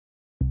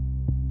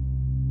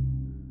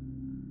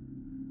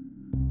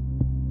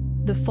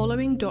The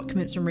following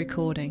documents and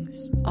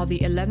recordings are the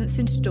 11th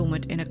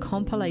instalment in a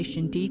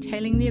compilation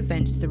detailing the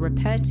events the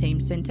repair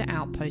team sent to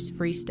Outpost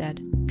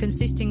Freestead,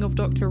 consisting of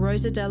Dr.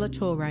 Rosa Della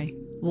Torre,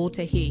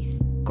 Walter Heath,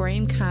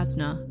 Graham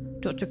Kasner,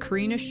 Dr.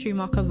 Karina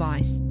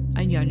Schumacher-Weiss,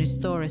 and Jonas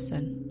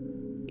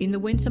Thoresen. In the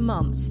winter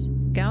months,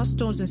 gale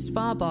storms in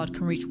Svalbard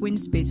can reach wind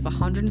speeds of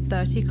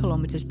 130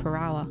 km per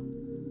hour.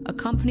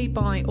 Accompanied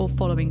by or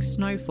following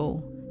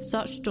snowfall,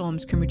 such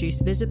storms can reduce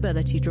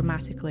visibility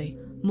dramatically,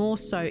 more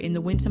so in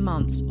the winter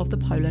months of the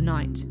polar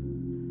night.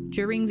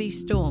 During these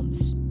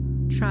storms,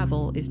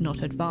 travel is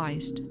not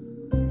advised.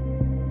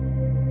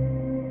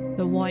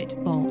 The White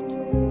Vault.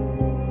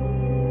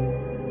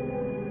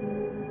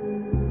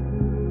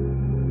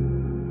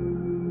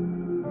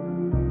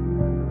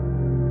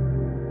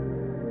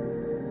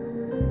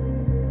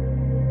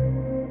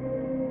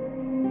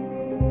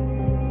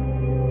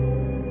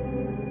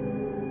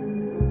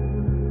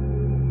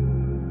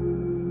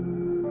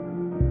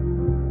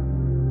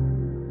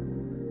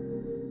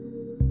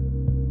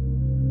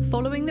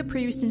 Following the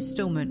previous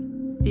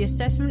instalment, the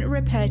assessment and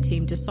repair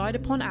team decide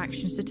upon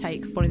actions to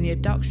take following the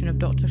abduction of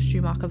Dr.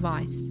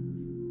 Schumacher-Weiss.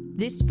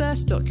 This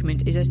first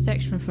document is a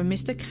section from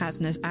Mr.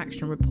 Kasner's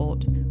action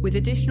report, with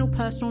additional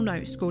personal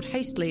notes scrawled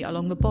hastily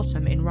along the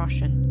bottom in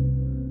Russian.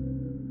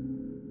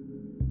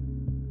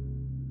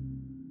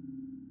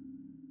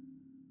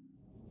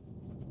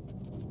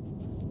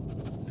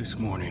 This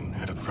morning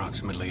at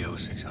approximately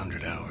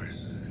 0600 hours,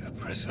 a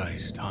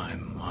precise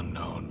time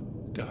unknown,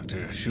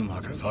 Dr.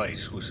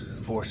 Schumacher-Weiss was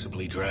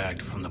forcibly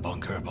dragged from the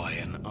bunker by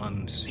an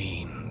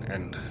unseen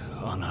and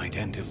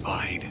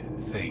unidentified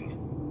thing.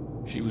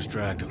 She was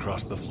dragged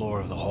across the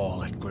floor of the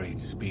hall at great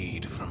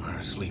speed from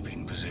her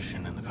sleeping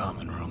position in the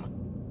common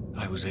room.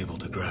 I was able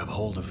to grab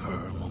hold of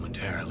her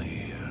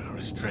momentarily,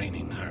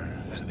 restraining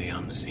her as the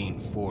unseen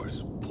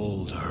force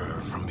pulled her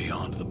from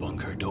beyond the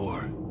bunker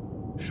door.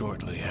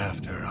 Shortly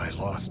after, I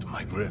lost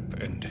my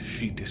grip and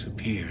she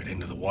disappeared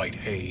into the white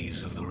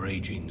haze of the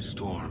raging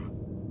storm.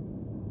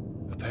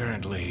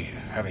 Apparently,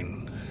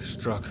 having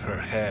struck her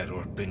head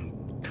or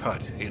been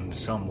cut in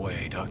some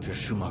way, Dr.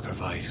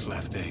 Schumacher-Weiss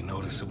left a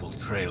noticeable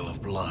trail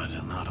of blood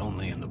not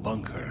only in the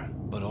bunker,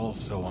 but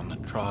also on the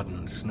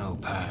trodden snow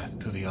path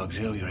to the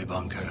auxiliary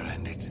bunker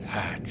and its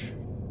hatch.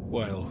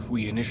 While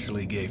we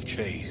initially gave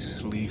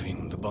chase,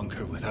 leaving the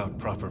bunker without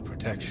proper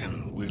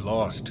protection, we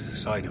lost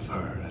sight of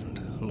her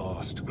and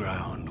lost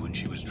ground when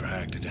she was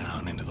dragged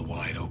down into the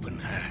wide-open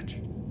hatch.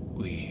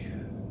 We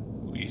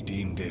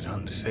deemed it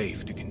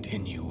unsafe to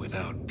continue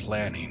without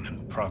planning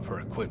and proper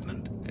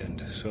equipment,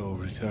 and so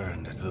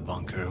returned to the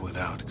bunker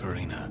without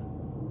Karina.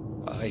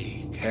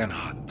 I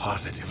cannot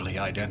positively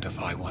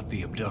identify what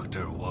the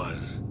abductor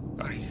was.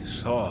 I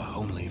saw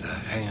only the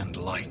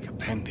hand-like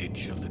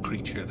appendage of the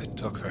creature that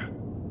took her.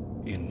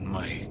 In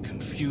my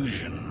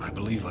confusion, I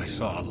believe I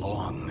saw a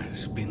long,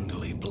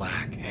 spindly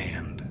black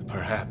hand,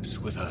 perhaps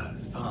with a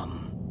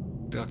thumb.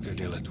 Dr.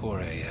 De La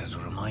Torre has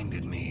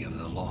reminded me of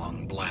the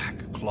long black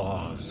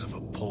claws of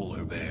a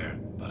polar bear,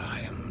 but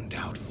I am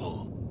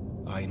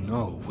doubtful. I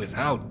know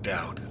without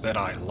doubt that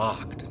I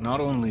locked not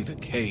only the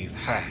cave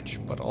hatch,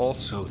 but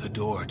also the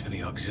door to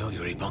the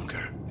auxiliary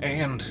bunker,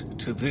 and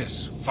to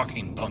this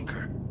fucking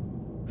bunker.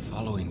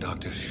 Following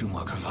Dr.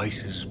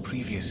 Schumacher-Weiss's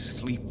previous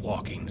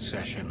sleepwalking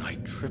session, I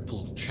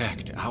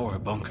triple-checked our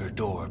bunker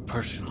door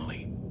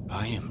personally.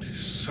 I am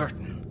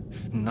certain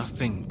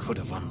nothing could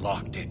have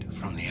unlocked it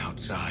from the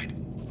outside.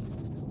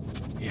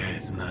 Я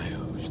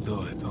знаю,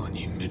 что это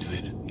не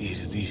медведь.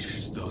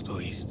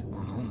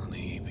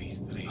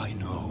 I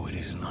know it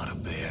is not a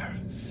bear.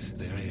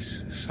 There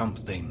is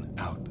something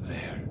out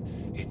there.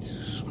 It's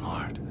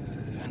smart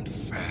and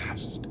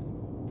fast.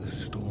 The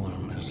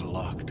storm has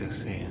locked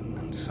us in,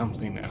 and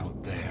something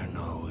out there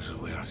knows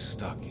we are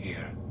stuck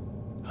here.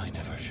 I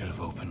never should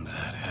have opened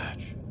that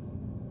hatch.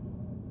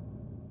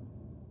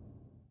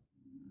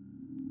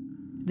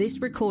 This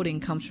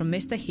recording comes from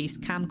Mr. Heath's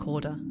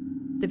camcorder.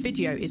 The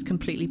video is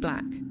completely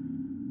black.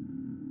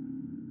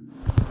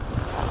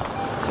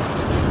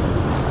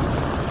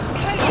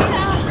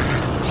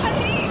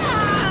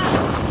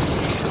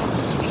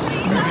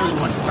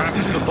 Everyone back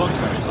to the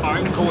bunker.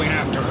 I'm going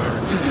after her.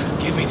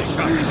 Give me the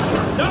shot.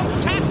 No,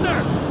 Castor!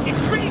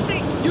 It's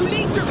freezing! You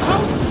need your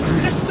coat!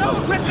 There's no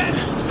equipment!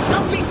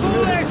 Don't be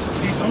foolish!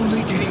 She's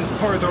only getting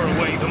further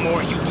away the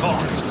more you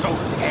talk, so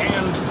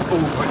hand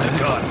over the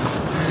gun.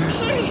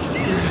 Please!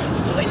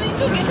 We need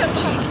to get her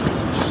back!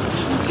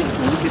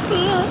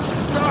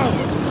 Oh!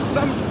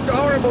 Some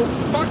horrible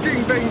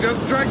fucking thing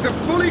just dragged a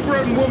fully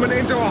grown woman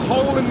into a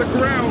hole in the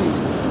ground!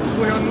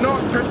 We are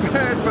not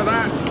prepared for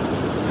that!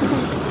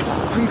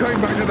 I'm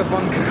going back to the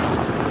bunker.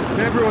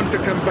 Everyone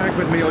should come back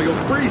with me or you'll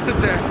freeze to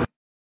death.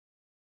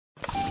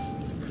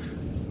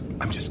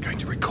 I'm just going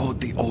to record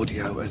the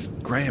audio as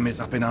Graham is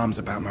up in arms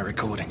about my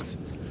recordings.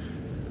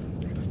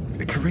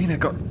 Karina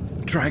got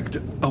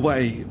dragged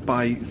away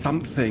by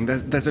something.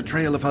 There's a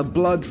trail of her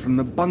blood from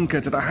the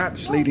bunker to the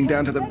hatch leading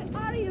down to the...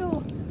 Where are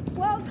you?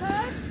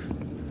 Walter?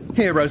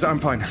 Here, Rosa, I'm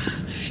fine.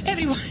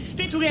 Everyone,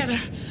 stay together.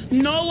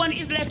 No one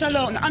is left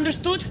alone,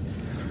 understood?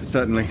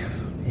 Certainly.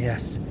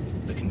 Yes.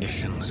 The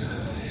conditions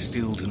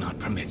still do not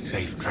permit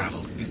safe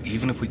travel.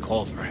 Even if we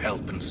call for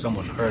help and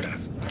someone hurt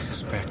us, I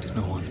suspect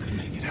no one could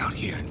make it out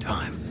here in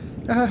time.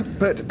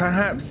 But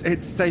perhaps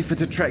it's safer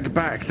to trek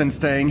back than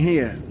staying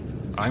here.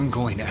 I'm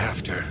going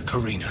after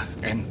Karina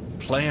and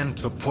plan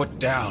to put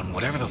down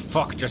whatever the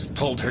fuck just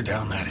pulled her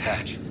down that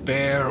hatch.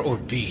 Bear or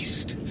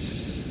beast.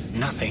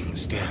 Nothing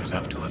stands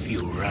up to a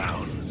few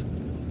rounds.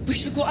 We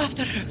should go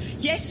after her,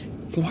 yes?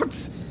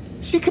 What?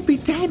 She could be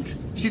dead.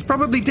 She's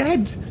probably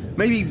dead.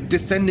 Maybe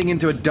descending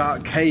into a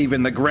dark cave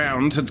in the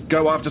ground to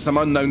go after some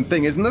unknown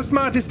thing isn't the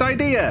smartest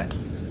idea.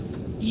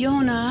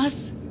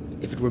 Jonas?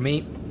 If it were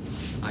me,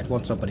 I'd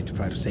want somebody to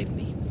try to save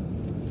me.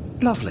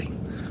 Lovely.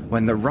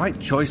 When the right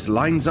choice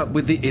lines up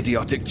with the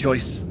idiotic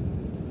choice.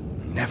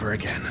 Never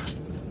again.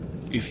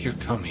 If you're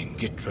coming,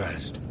 get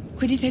dressed.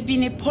 Could it have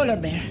been a polar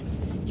bear?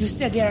 You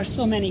said there are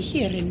so many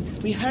here, and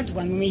we heard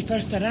one when we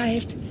first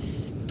arrived.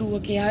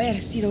 Tuvo que haber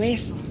sido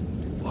eso.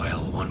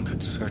 While one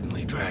could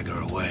certainly drag her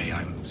away,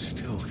 I'm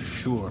still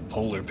sure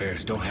polar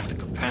bears don't have the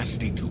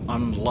capacity to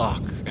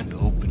unlock and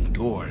open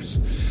doors,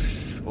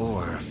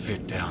 or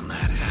fit down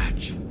that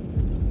hatch.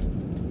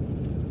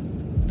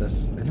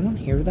 Does anyone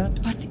hear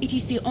that? But it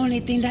is the only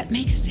thing that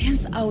makes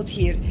sense out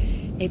here.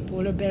 A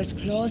polar bear's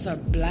claws are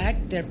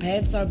black, their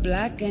pads are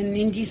black, and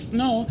in the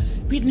snow,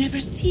 we'd never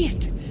see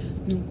it.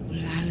 Nunca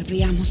la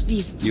habríamos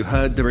visto. You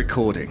heard the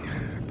recording.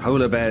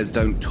 Polar bears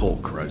don't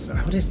talk, Rosa.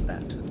 What is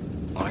that?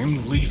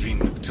 I'm leaving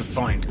to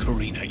find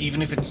Karina,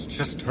 even if it's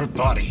just her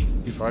body,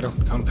 if I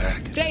don't come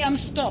back. Graham,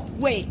 stop.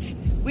 Wait.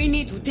 We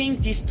need to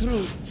think this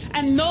through.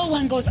 And no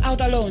one goes out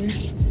alone.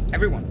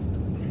 Everyone,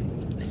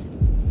 listen.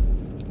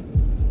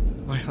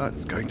 My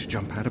heart's going to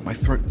jump out of my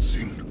throat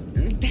soon.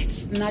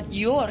 That's not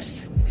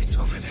yours. It's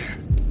over there.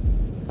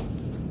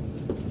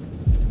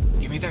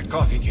 Give me that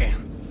coffee can.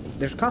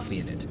 There's coffee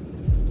in it.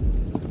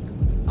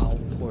 I'll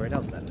pour it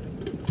out then.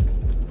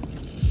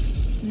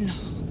 No,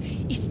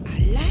 it's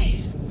alive.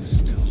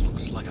 Still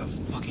looks like a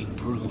fucking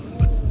broom,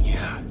 but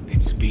yeah,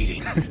 it's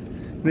beating.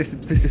 This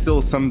is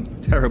all some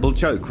terrible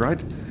joke,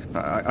 right?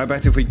 I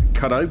bet if we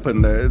cut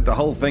open, the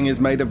whole thing is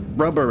made of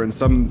rubber and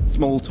some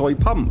small toy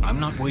pump. I'm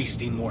not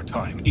wasting more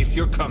time. If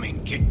you're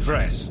coming, get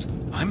dressed.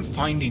 I'm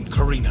finding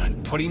Karina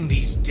and putting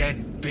these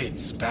dead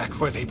bits back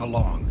where they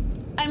belong.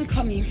 I'm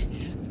coming.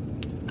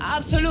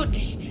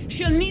 Absolutely.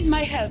 She'll need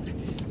my help.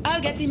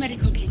 I'll get the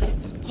medical kit.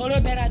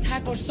 Polar bear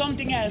attack or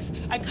something else.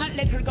 I can't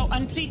let her go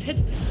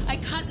untreated. I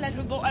can't let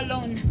her go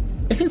alone.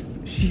 If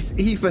she's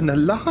even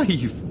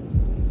alive.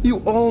 You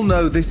all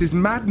know this is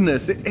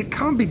madness. It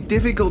can't be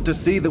difficult to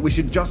see that we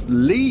should just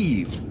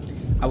leave.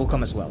 I will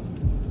come as well.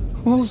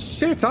 Well,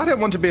 shit, I don't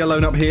want to be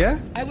alone up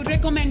here. I would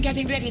recommend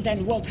getting ready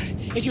then, Walter,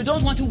 if you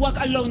don't want to walk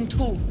alone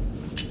too.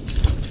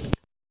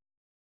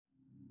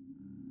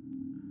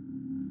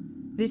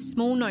 This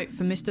small note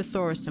from Mr.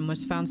 Thorison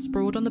was found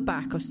sprawled on the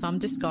back of some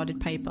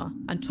discarded paper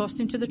and tossed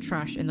into the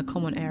trash in the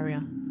common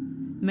area.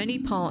 Many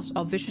parts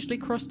are viciously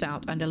crossed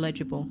out and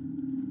illegible.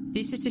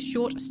 This is the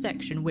short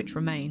section which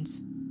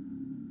remains.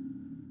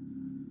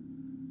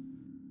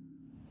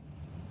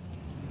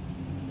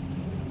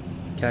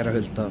 Kæra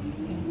Hulda,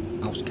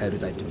 áskæru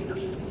dætur mínar.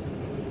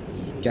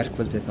 Í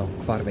gærkvöldið þá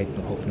hvarf einn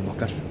úr hópnum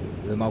okkar.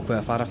 Við höfum ákveðið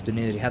að fara aftur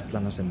niður í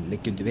hellana sem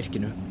liggja undir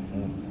virkinu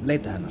og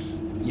leita hennar.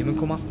 Ég mun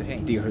koma aftur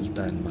heim. Dear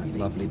Hulda and my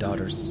lovely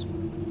daughters,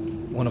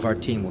 one of our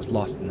team was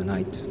lost in the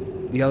night.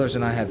 The others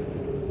and I have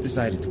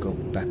decided to go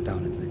back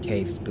down into the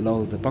caves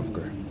below the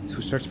bunker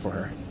to search for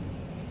her.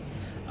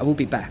 I will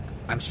be back,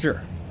 I'm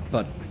sure,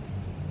 but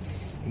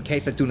in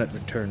case I do not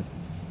return,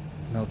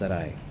 know that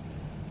I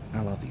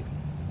love you.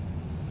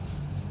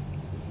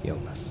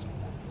 Jonas.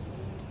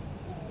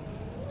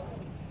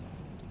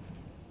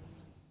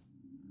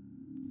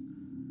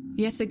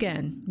 Yet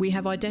again, we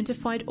have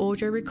identified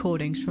audio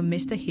recordings from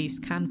Mr. Heath's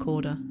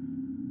camcorder.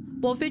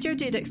 While video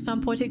did at some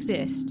point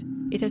exist,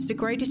 it has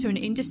degraded to an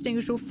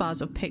indistinguishable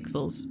fuzz of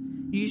pixels,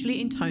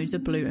 usually in tones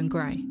of blue and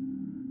grey.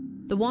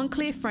 The one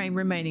clear frame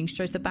remaining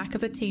shows the back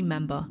of a team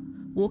member,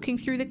 walking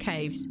through the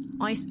caves,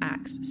 ice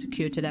axe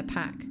secured to their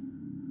pack.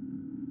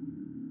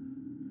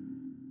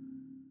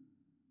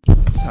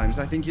 Sometimes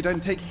I think you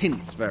don't take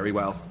hints very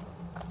well.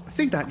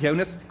 See that,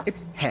 Jonas?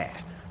 It's hair.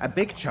 A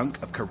big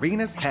chunk of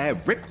Karina's hair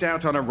ripped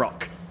out on a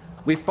rock.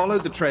 We've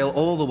followed the trail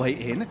all the way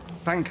in.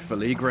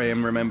 Thankfully,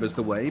 Graham remembers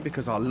the way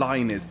because our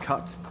line is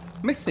cut.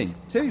 Missing,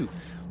 too.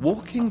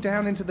 Walking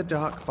down into the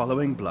dark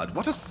following blood.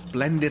 What a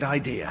splendid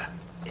idea.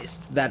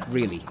 Is that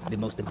really the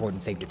most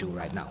important thing to do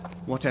right now?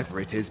 Whatever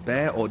it is,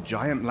 bear or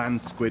giant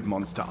land squid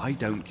monster, I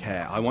don't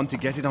care. I want to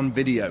get it on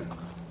video.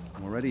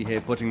 I'm already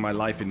here putting my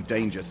life in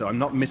danger, so I'm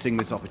not missing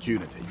this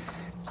opportunity.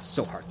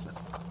 So heartless.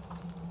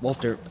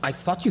 Walter, I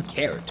thought you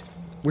cared.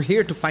 We're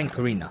here to find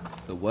Karina.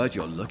 The word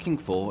you're looking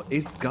for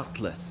is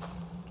gutless.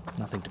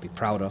 Nothing to be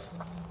proud of.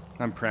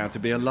 I'm proud to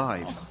be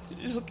alive.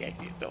 Look at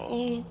it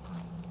all.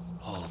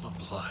 All the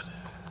blood.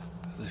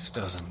 This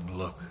doesn't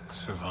look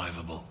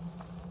survivable.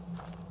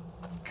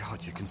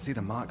 God, you can see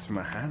the marks from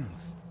her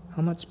hands.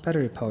 How much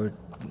battery power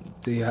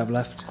do you have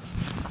left?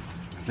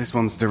 This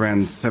one's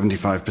around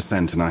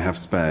 75% and I have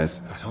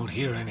spares. I don't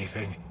hear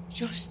anything.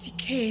 Just the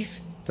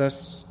cave.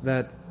 Does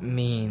that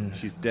mean...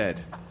 She's dead.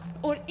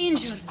 Or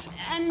injured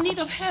and need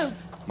of help.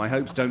 My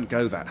hopes don't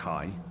go that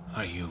high.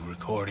 Are you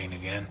recording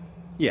again?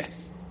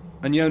 Yes.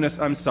 And Jonas,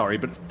 I'm sorry,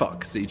 but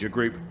fuck Siege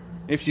Group.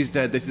 If she's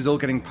dead, this is all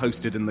getting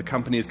posted and the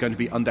company is going to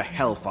be under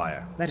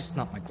hellfire. That is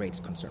not my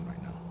greatest concern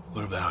right now.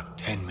 We're about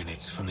 10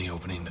 minutes from the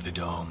opening to the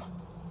dome.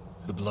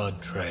 The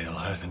blood trail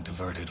hasn't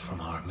diverted from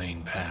our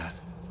main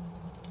path.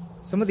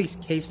 Some of these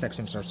cave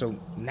sections are so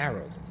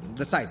narrow.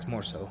 The sides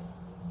more so.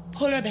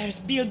 Polar bears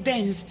build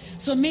dens,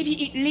 so maybe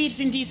it lives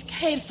in these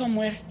caves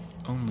somewhere.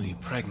 Only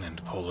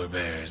pregnant polar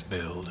bears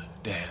build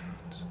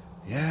dens.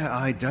 Yeah,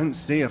 I don't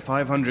see a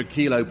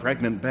 500-kilo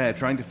pregnant bear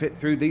trying to fit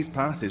through these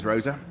passes,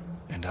 Rosa.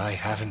 And I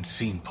haven't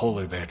seen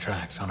polar bear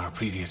tracks on our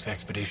previous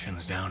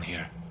expeditions down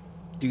here.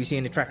 Do you see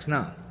any tracks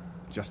now?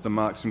 Just the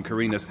marks from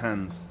Karina's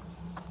hands.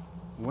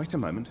 Wait a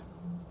moment.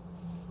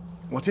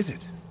 What is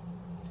it?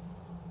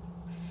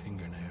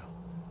 Fingernail.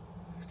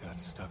 It got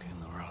stuck in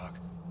the rock.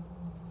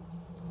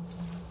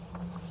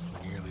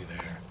 We're nearly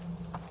there.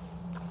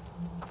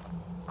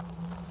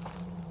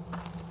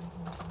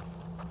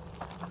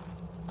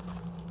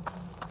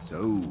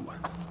 So,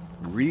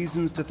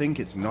 reasons to think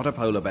it's not a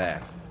polar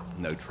bear.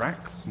 No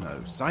tracks,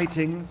 no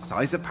sightings,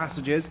 size of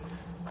passages.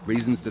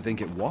 Reasons to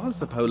think it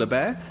was a polar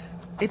bear.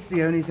 It's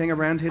the only thing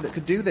around here that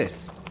could do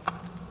this.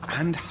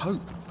 And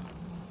hope.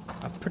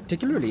 A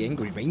particularly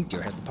angry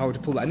reindeer has the power to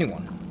pull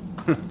anyone.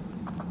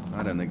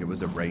 I don't think it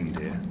was a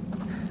reindeer.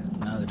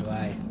 Neither do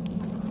I.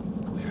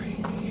 We're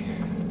here.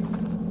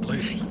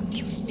 Please,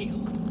 Dios mío.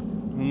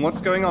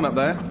 What's going on up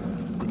there?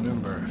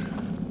 remember,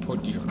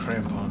 put your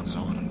crampons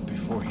on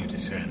before you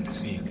descend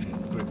so you can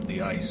grip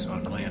the ice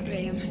on landing.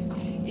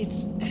 Graham,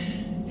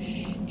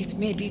 it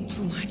may be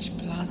too much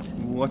blood.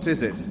 What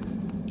is it?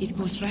 It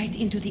goes right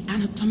into the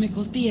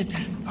anatomical theater.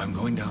 I'm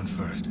going down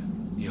first.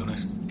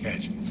 Jonas,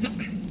 catch.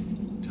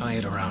 Tie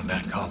it around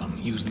that column.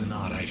 Use the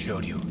knot I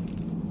showed you.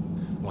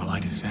 While I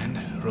descend,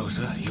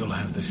 Rosa, you'll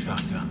have the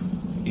shotgun.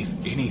 If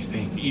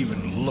anything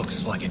even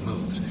looks like it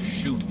moves,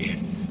 shoot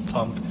it.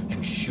 Pump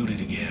and shoot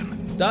it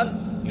again.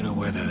 Done. You know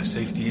where the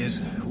safety is?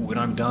 When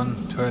I'm done,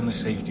 turn the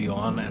safety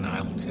on and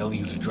I'll tell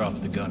you to drop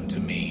the gun to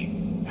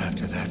me.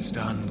 After that's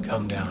done,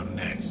 come down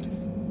next.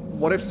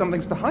 What if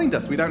something's behind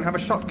us? We don't have a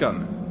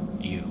shotgun.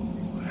 You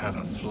have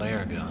a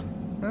flare gun.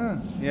 Ah,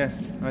 yes,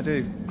 I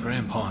do.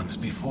 Crampons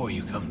before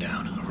you come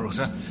down.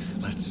 Rosa,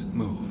 let's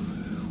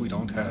move. We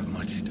don't have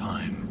much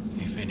time,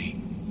 if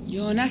any.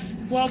 Jonas,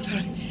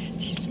 Walter,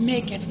 this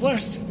may get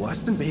worse.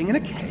 Worse than being in a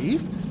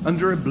cave?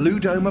 Under a blue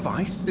dome of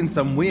ice in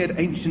some weird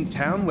ancient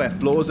town where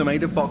floors are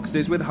made of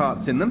boxes with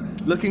hearts in them,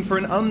 looking for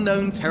an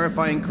unknown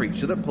terrifying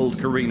creature that pulled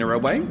Karina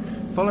away,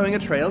 following a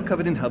trail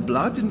covered in her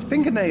blood and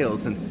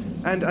fingernails, and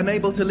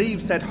unable to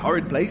leave said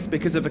horrid place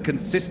because of a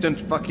consistent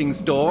fucking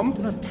storm.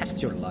 Do not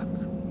test your luck.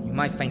 You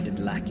might find it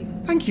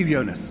lacking. Thank you,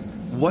 Jonas.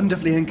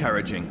 Wonderfully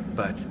encouraging,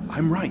 but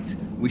I'm right.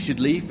 We should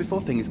leave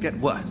before things get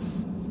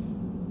worse.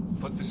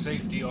 Put the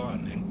safety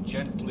on and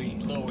gently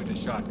lower the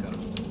shotgun.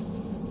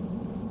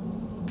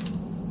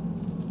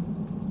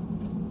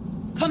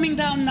 Coming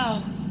down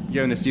now.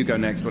 Jonas, you go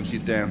next once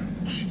she's down.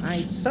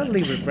 I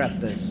suddenly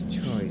regret this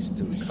choice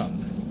to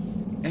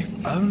come.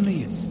 If only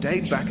you'd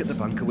stayed back at the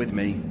bunker with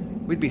me.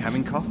 We'd be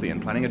having coffee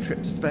and planning a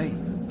trip to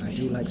Spain. I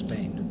do like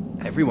Spain.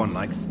 Everyone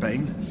likes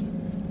Spain.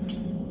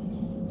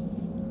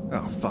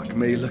 Oh, fuck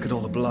me, look at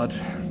all the blood.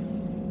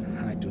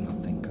 I do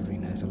not think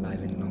Karina is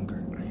alive any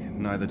longer.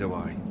 Neither do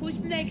I.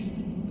 Who's next?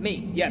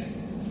 Me, yes.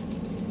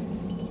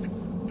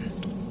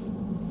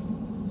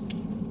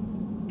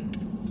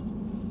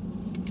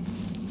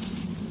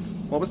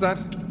 What was that?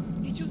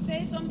 Did you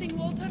say something,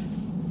 Walter?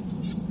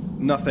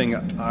 Nothing.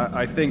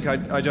 I think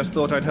I just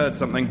thought I'd heard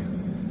something.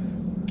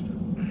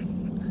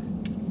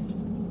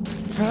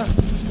 Are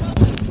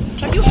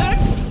you hurt?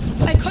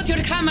 I caught your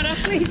camera.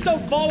 Please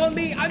don't fall on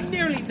me. I'm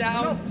nearly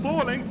down. Not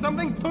falling.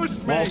 Something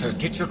pushed me. Walter,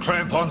 get your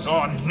crampons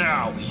on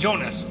now.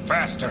 Jonas,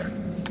 faster.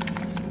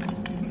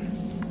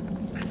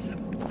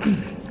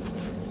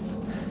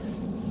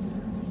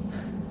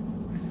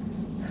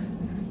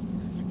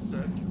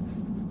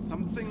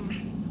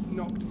 Something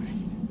knocked me.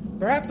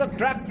 Perhaps a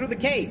draft through the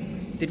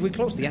cave. Did we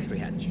close the entry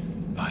hatch?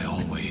 I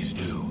always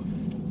do.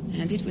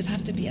 And it would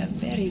have to be a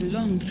very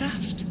long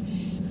draft.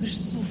 We're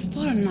so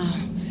far now.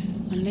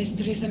 Unless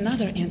there is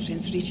another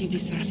entrance reaching the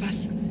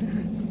surface.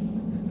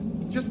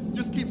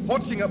 Just keep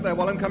watching up there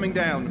while I'm coming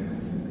down.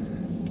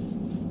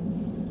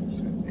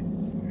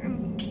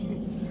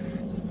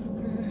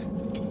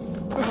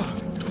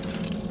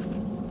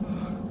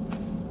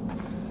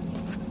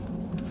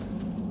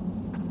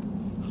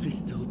 I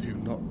still do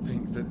not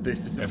think that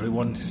this is...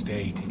 Everyone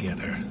stay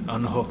together.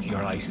 Unhook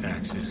your ice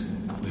axes.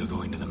 We're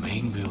going to the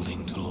main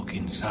building to look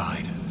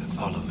inside.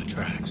 Follow the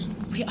tracks.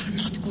 We are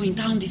not going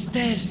down the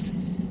stairs.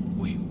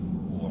 We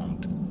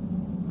won't.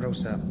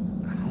 Rosa,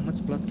 how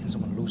much blood can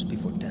someone lose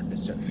before death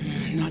is certain?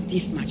 Not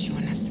this much,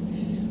 Jonas.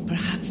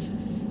 Perhaps.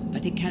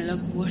 But it can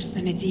look worse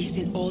than it is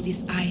in all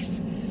this ice.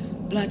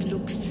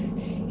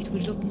 It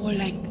will look more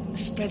like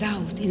spread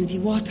out in the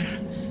water.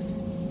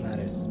 That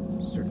is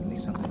certainly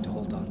something to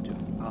hold on to.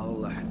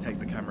 I'll take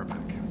the camera back.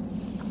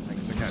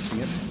 Thanks for catching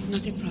it.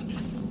 Not a problem.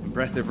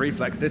 Impressive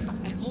reflexes.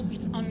 I hope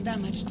it's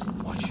undamaged.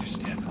 Watch your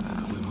step.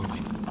 We're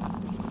moving.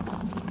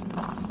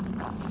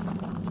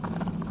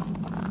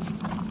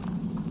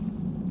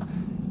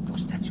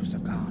 Those statues are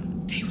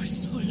gone. They were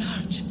so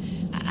large.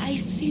 I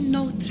see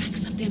no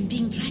tracks of them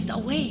being dragged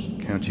away.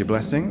 Count your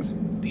blessings.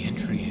 The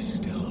entry is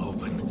still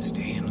open.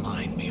 Stay in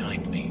line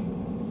behind me.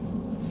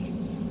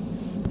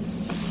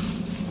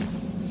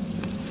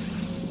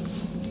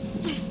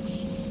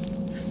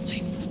 My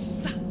foot's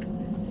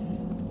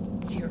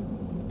stuck. Here,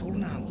 pull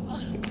now.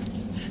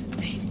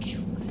 Thank you.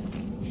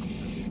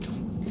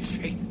 Don't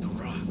shake the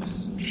rocks.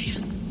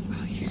 Graham,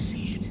 Oh, you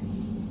see it?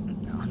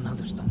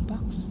 Another stone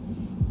box.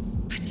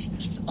 but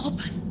it's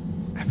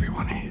open.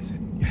 Everyone hears it,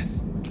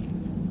 yes.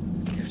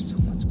 There's so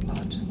much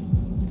blood.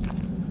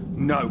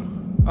 No.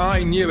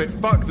 I knew it.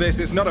 Fuck this.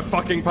 It's not a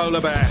fucking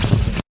polar bear.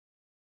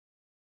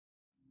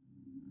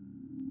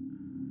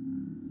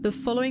 The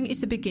following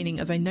is the beginning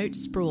of a note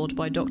sprawled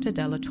by Dr.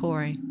 Della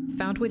Torre,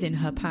 found within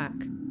her pack.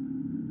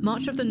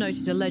 Much of the note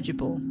is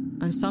illegible,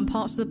 and some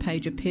parts of the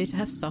page appear to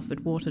have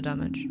suffered water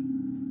damage.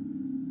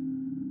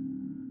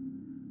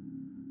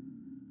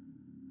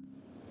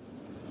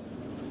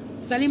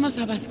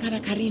 Salimos a buscar a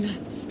Karina,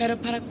 pero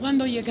para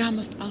cuando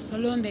llegamos al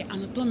salón de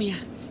anatomía,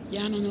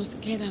 ya no nos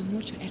queda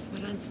mucha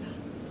esperanza.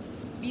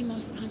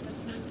 Vimos tanta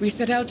sangre. We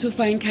set out to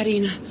find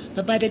Karina,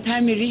 but by the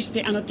time we reached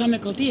the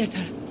anatomical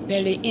theater,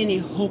 barely any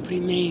hope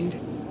remained.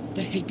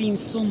 There had been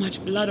so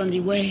much blood on the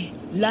way,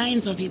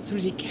 lines of it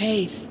through the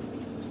caves.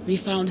 We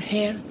found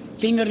hair,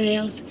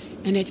 fingernails,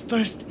 and at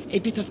first a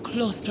bit of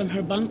cloth from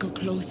her bunker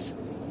clothes.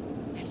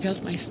 I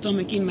felt my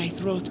stomach in my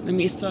throat when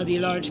we saw the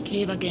large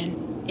cave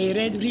again. A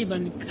red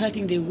ribbon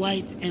cutting the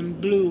white and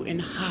blue in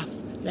half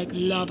like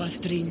lava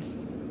streams.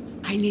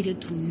 I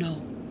needed to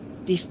know.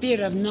 The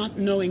fear of not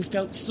knowing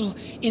felt so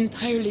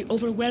entirely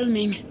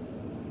overwhelming.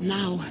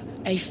 Now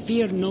I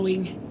fear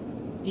knowing.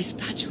 The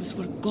statues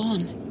were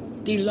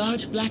gone. The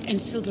large black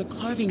and silver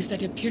carvings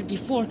that appeared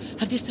before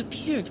have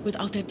disappeared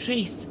without a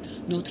trace.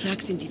 No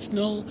tracks in the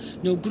snow,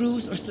 no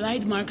grooves or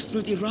slide marks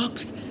through the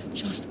rocks,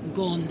 just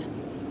gone.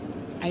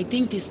 I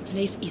think this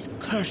place is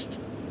cursed.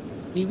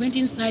 We went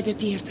inside the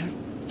theater,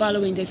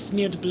 following the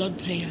smeared blood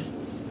trail.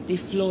 The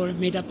floor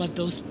made up of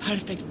those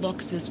perfect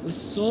boxes was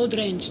so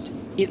drenched,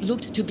 it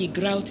looked to be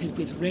grouted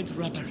with red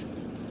rubber.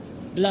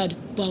 Blood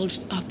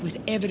bulged up with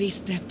every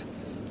step,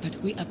 but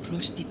we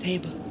approached the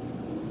table.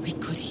 We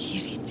could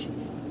hear it.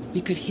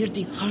 We could hear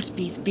the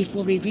heartbeat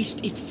before we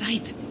reached its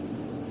site.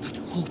 But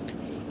hope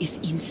is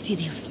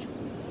insidious.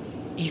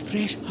 A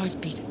fresh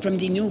heartbeat from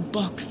the new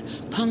box,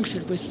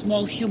 punctured with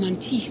small human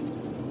teeth.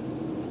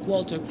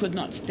 Walter could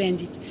not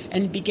stand it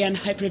and began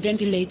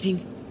hyperventilating.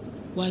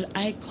 While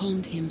I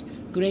calmed him,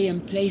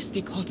 Graham placed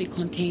the coffee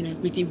container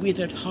with the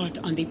withered heart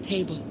on the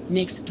table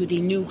next to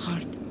the new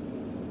heart.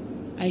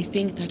 I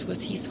think that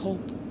was his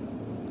hope.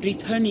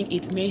 Returning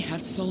it may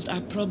have solved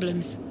our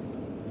problems.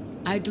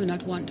 I do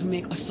not want to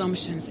make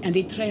assumptions, and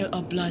the trail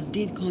of blood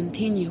did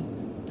continue.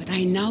 But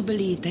I now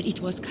believe that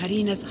it was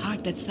Karina's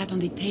heart that sat on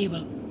the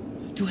table.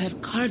 To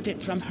have carved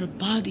it from her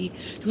body,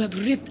 to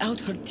have ripped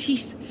out her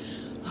teeth.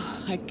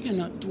 Oh, I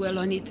cannot dwell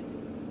on it.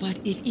 But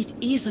if it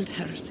isn't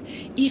hers,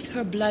 if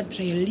her blood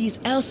trail leads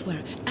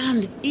elsewhere,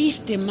 and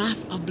if the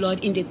mass of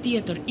blood in the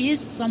theater is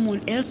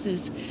someone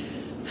else's,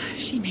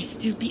 she may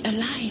still be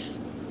alive.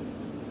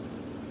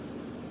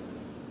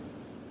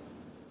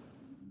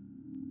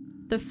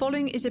 The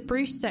following is a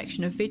brief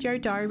section of video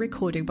diary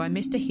recording by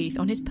Mr. Heath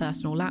on his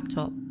personal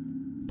laptop.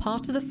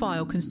 Part of the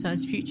file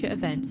concerns future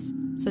events,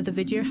 so the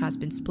video has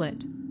been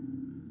split.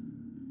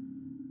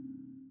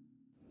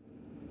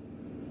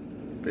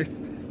 This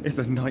is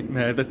a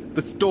nightmare.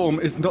 The storm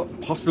is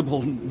not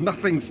possible.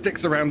 Nothing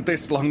sticks around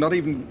this long, not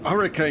even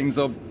hurricanes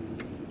or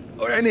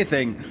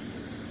anything.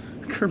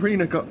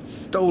 Karina got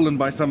stolen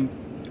by some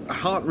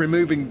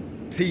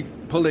heart-removing,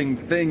 teeth-pulling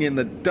thing in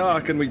the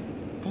dark, and we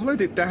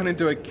followed it down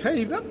into a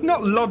cave. That's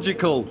not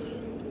logical.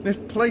 This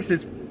place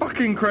is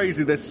fucking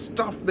crazy. This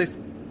stuff, these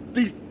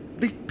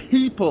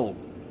people.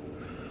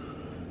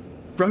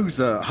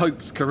 Rosa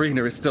hopes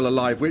Karina is still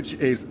alive, which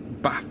is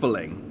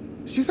baffling.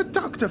 She's a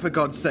doctor, for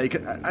God's sake,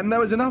 and there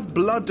was enough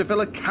blood to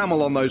fill a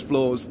camel on those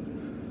floors.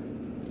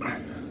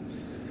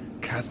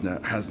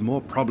 Kasner has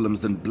more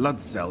problems than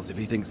blood cells if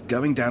he thinks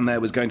going down there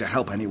was going to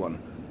help anyone.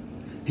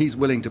 He's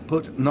willing to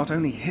put not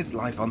only his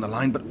life on the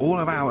line, but all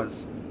of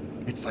ours.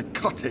 It's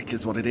psychotic,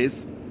 is what it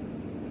is.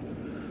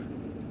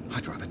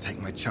 I'd rather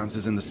take my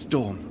chances in the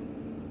storm.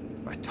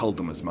 I told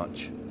them as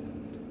much.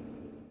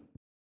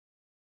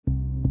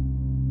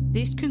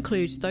 This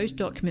concludes those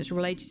documents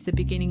related to the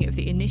beginning of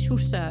the initial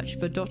search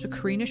for Dr.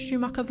 Karina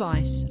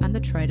Schumacher-Weiss and the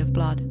trail of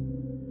blood.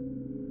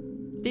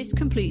 This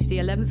completes the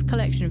 11th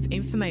collection of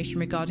information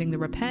regarding the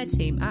repair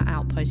team at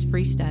Outpost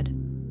Freestead.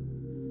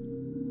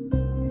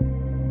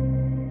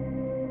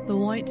 The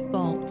White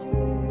Vault.